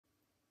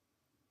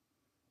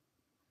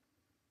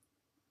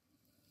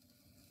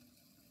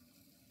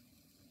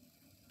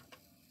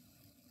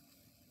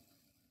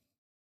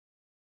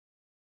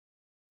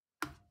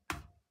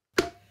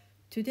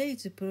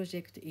Today's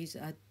project is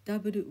a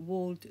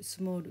double-walled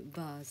small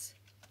vase.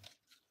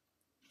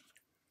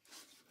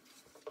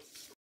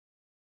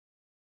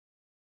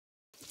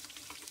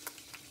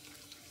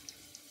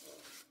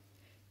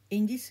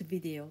 In this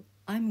video,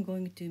 I'm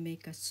going to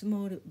make a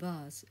small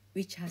vase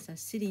which has a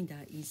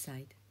cylinder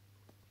inside.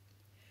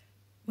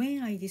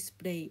 When I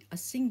display a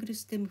single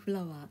stem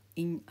flower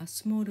in a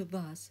small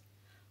vase,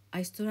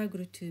 I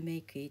struggle to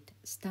make it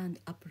stand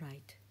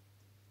upright.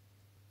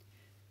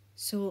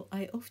 So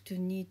I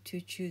often need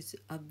to choose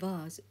a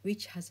vase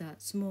which has a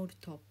small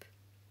top.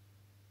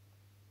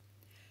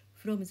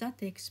 From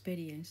that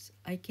experience,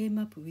 I came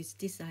up with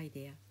this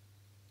idea.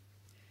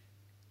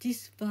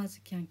 This vase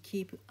can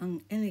keep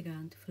an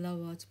elegant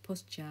flower's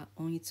posture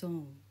on its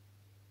own.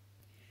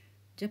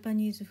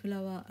 Japanese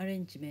flower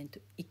arrangement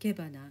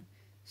Ikebana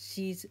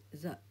sees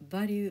the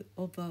value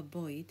of a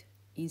void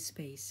in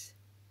space.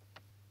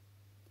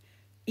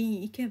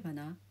 In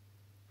Ikebana,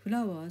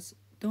 flowers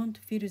don't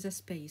fill the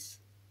space.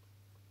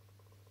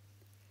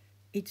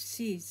 It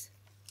sees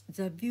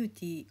the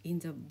beauty in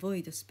the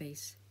void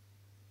space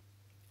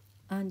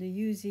and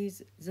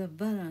uses the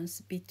balance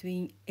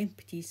between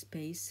empty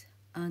space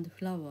and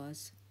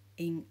flowers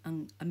in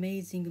an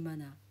amazing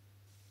manner.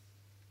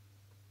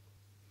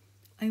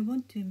 I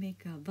want to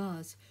make a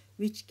vase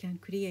which can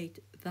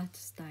create that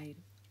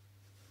style.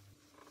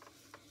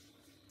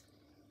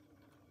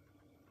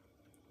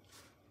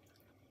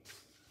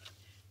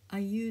 I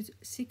use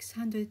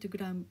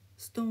 600-gram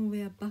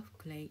stoneware buff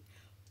clay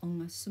on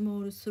a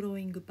small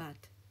throwing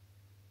bat.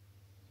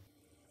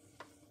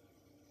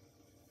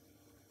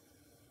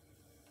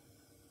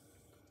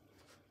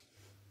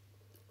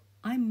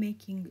 I'm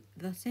making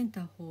the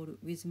center hole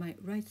with my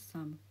right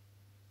thumb.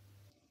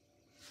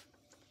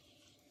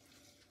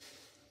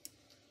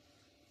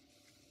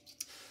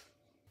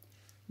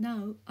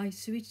 Now I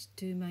switch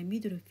to my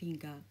middle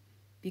finger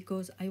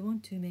because I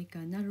want to make a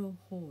narrow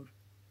hole.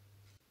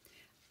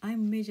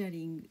 I'm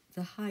measuring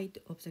the height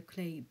of the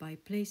clay by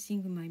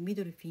placing my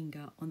middle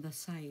finger on the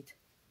side.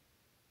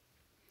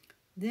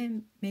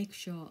 Then make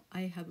sure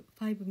I have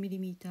 5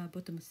 mm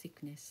bottom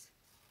thickness.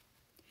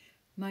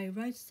 My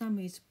right thumb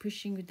is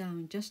pushing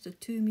down just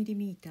 2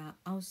 mm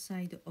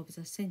outside of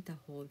the center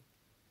hole.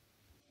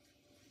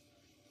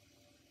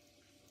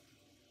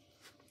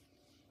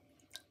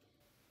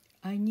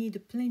 I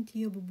need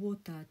plenty of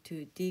water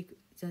to dig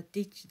the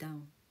ditch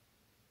down.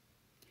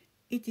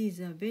 It is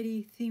a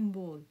very thin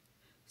wall,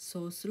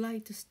 so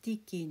slight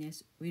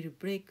stickiness will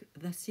break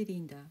the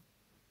cylinder.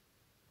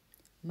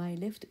 My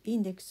left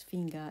index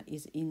finger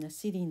is in a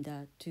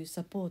cylinder to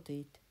support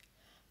it,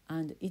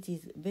 and it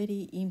is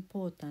very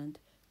important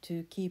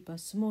to keep a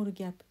small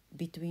gap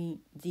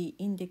between the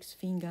index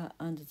finger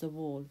and the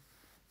wall.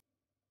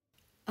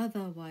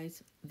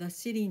 Otherwise, the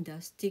cylinder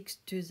sticks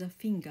to the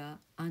finger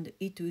and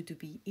it would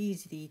be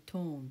easily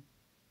torn.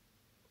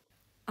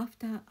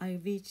 After I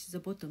reach the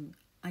bottom,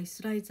 I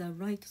slide the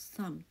right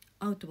thumb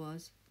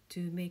outwards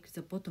to make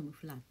the bottom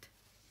flat.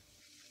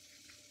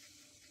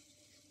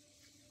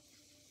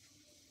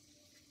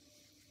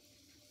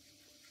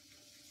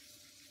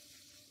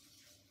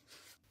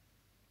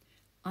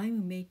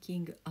 I'm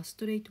making a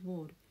straight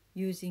wall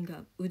using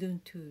a wooden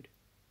tool.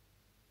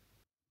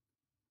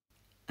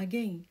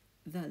 Again,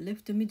 the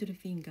left middle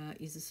finger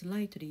is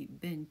slightly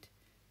bent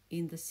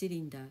in the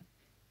cylinder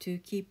to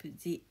keep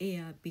the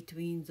air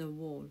between the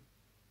wall.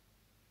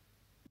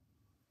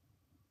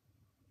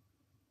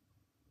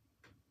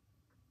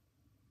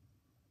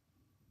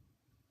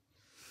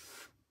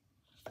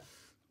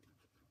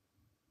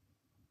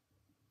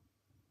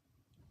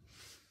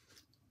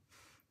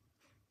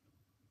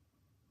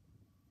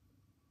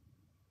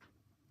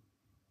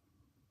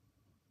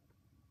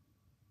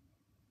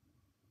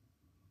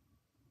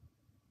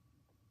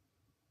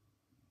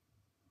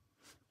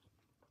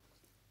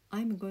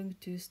 I'm going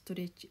to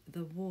stretch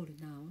the wall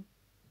now.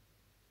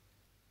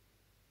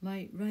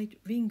 My right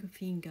ring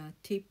finger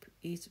tip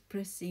is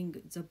pressing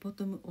the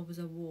bottom of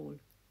the wall.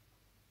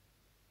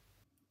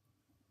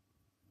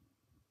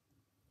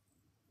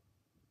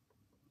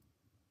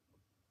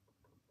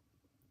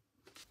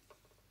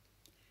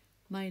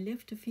 My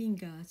left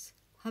fingers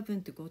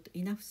haven't got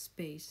enough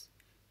space,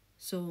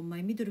 so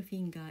my middle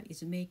finger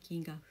is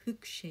making a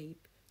hook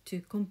shape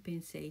to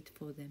compensate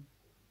for them.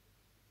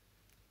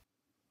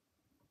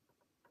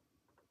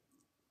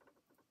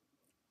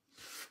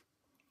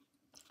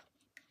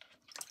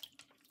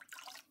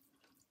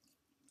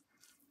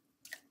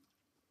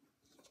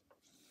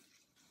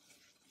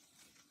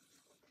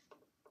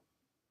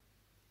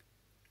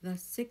 The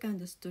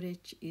second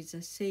stretch is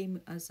the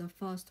same as the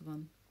first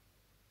one.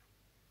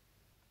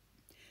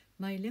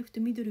 My left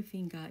middle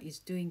finger is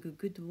doing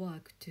good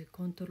work to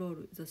control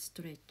the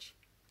stretch.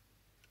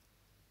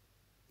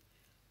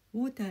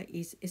 Water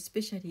is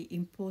especially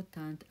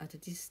important at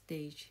this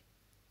stage.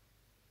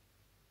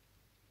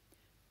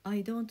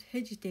 I don't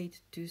hesitate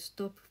to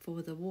stop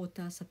for the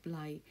water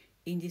supply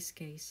in this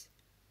case.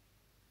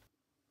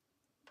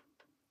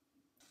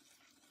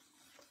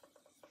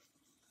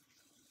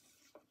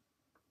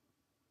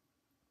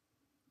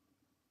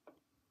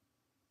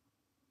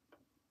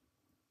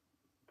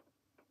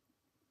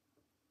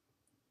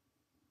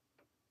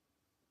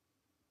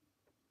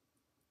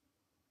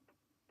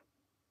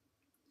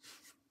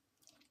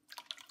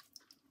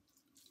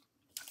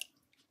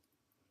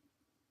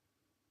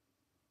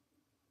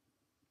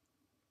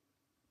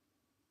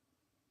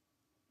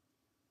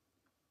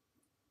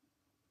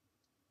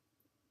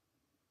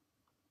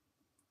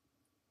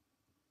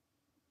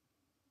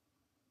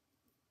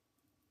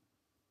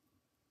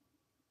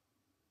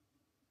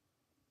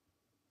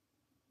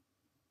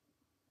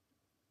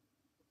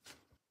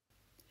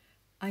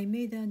 I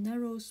made a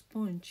narrow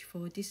sponge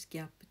for this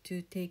gap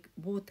to take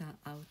water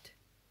out.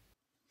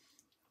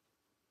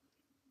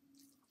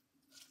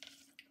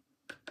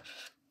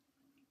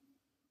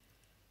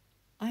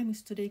 I'm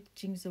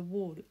stretching the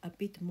wall a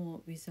bit more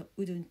with a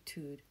wooden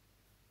tool.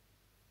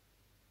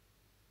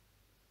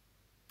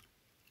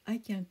 I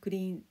can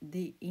clean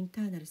the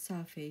internal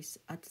surface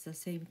at the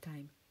same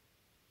time.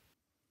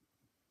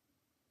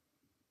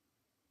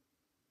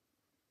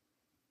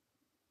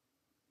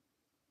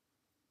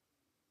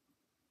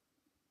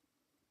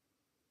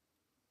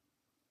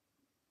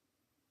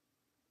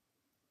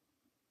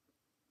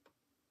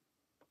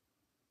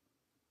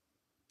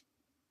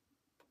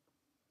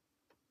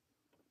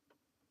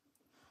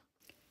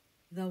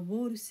 The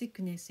wall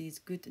thickness is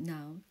good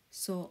now,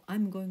 so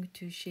I'm going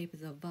to shape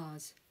the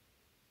vase.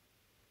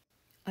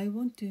 I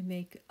want to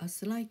make a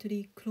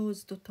slightly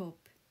closed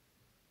top.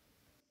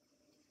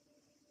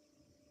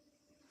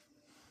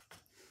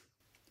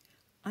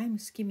 I'm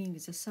skimming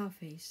the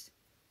surface.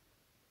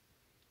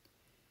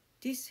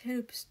 This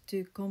helps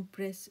to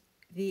compress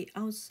the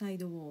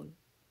outside wall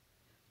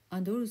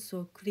and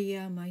also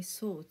clear my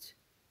thoughts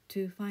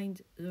to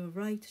find the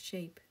right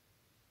shape.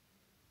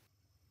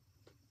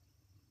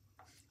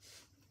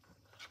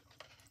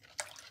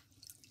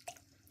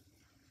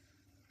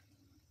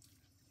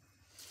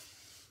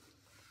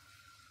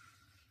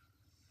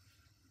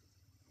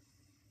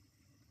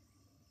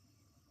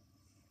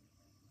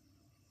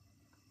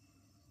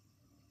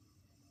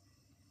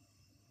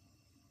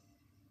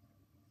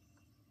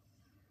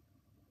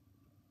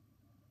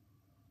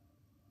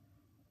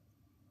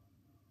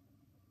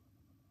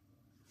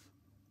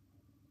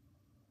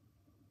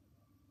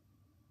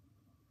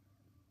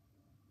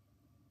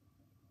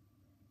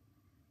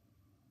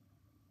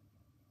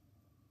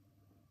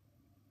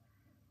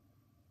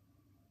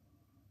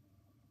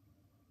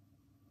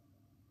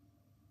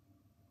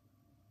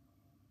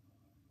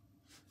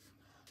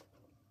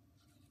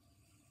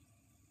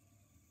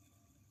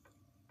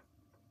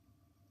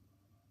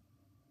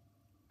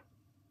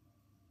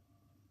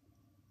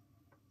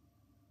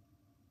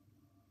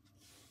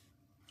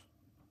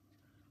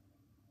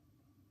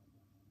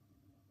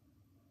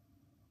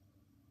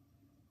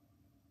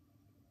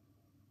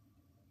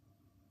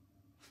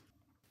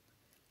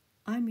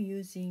 I'm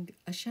using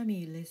a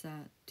chamois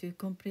leather to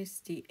compress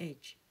the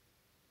edge.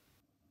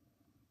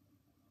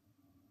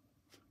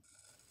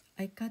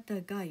 I cut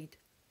a guide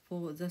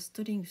for the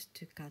strings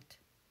to cut.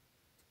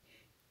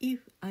 If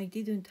I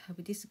didn't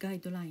have this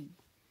guideline,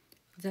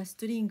 the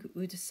string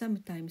would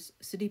sometimes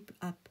slip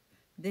up,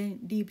 then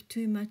leave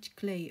too much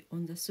clay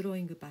on the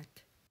throwing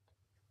bat.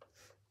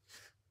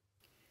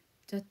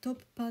 The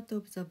top part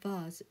of the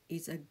vase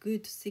is a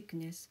good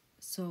thickness,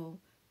 so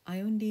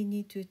I only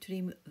need to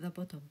trim the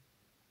bottom.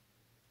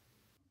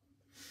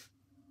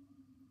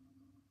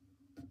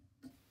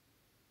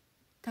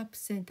 Tap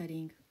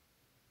centering.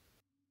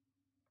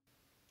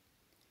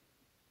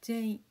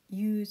 Then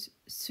use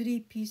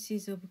 3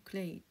 pieces of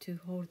clay to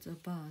hold the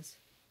vase.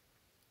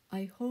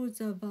 I hold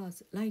the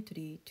vase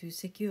lightly to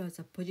secure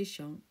the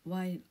position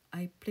while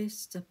I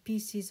press the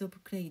pieces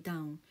of clay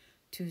down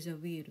to the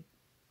wheel,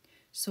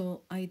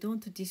 so I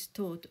don't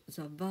distort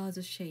the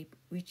vase shape,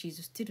 which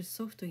is still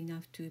soft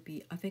enough to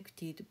be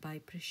affected by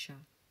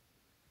pressure.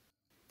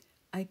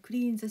 I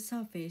clean the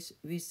surface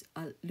with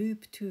a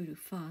loop tool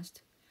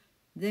first,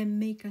 then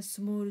make a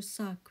small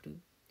circle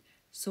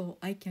so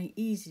I can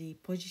easily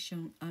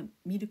position a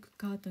milk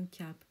carton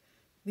cap,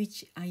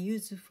 which I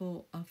use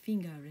for a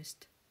finger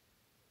rest.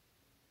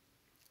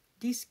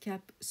 This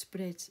cap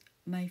spreads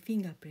my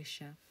finger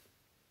pressure.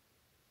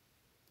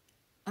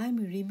 I'm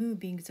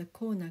removing the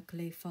corner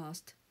clay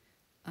first,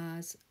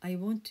 as I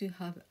want to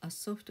have a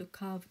soft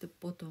curved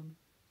bottom.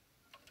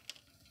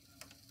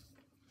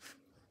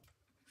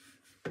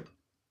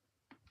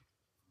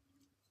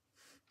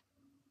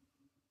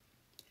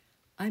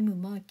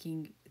 I'm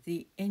marking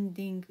the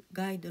ending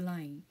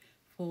guideline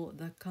for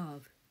the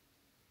curve.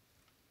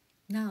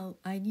 Now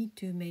I need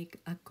to make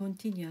a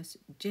continuous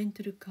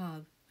gentle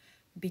curve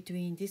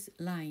between this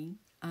line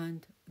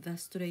and the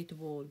straight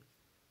wall.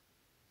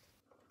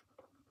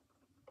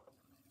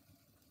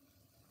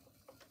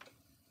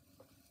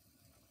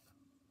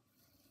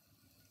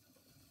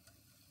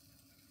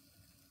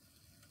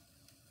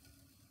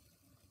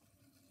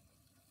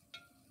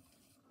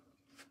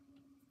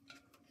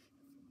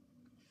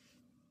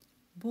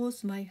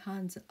 Both my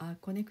hands are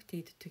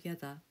connected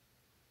together.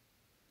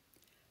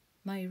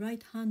 My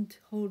right hand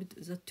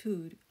holds the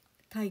tool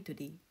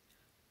tightly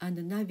and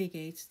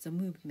navigates the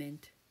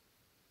movement.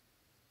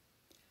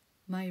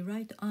 My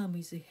right arm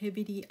is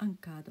heavily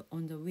anchored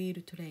on the wheel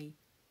tray.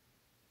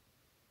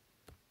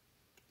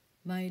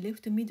 My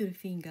left middle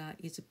finger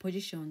is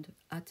positioned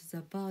at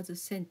the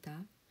vase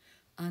center,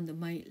 and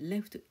my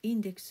left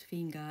index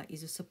finger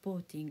is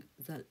supporting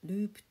the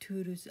loop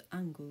tool's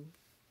angle.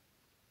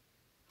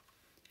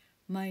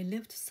 My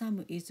left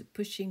thumb is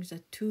pushing the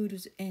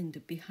tool's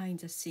end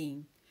behind the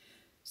seam,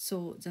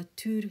 so the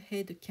tool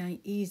head can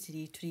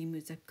easily trim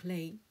the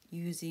clay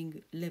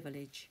using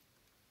leverage.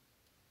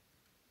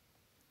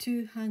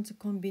 Two hands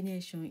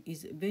combination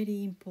is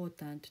very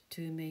important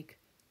to make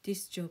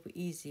this job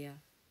easier.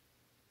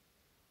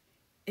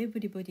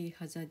 Everybody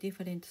has a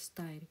different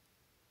style.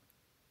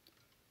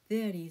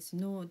 There is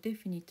no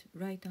definite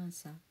right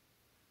answer.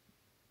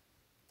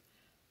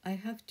 I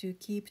have to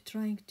keep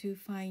trying to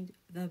find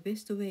the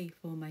best way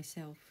for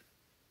myself.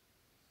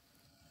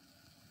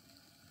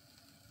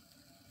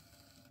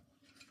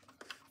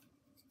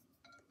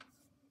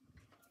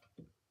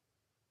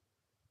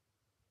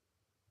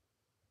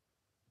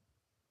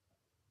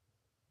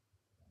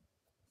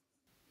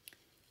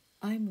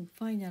 I'm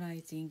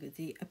finalizing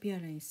the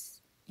appearance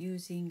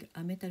using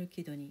a metal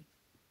kidney.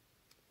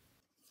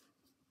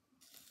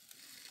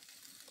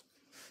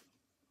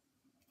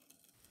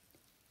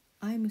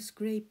 I'm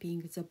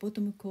scraping the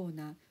bottom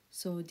corner,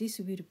 so this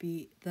will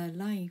be the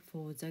line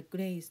for the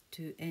glaze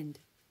to end.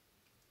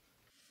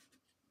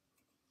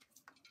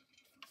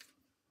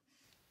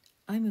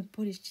 I'm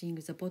polishing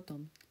the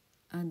bottom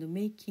and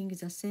making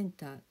the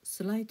center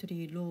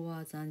slightly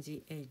lower than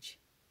the edge,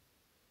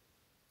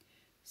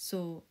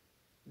 so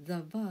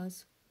the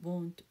vase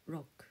won't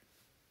rock.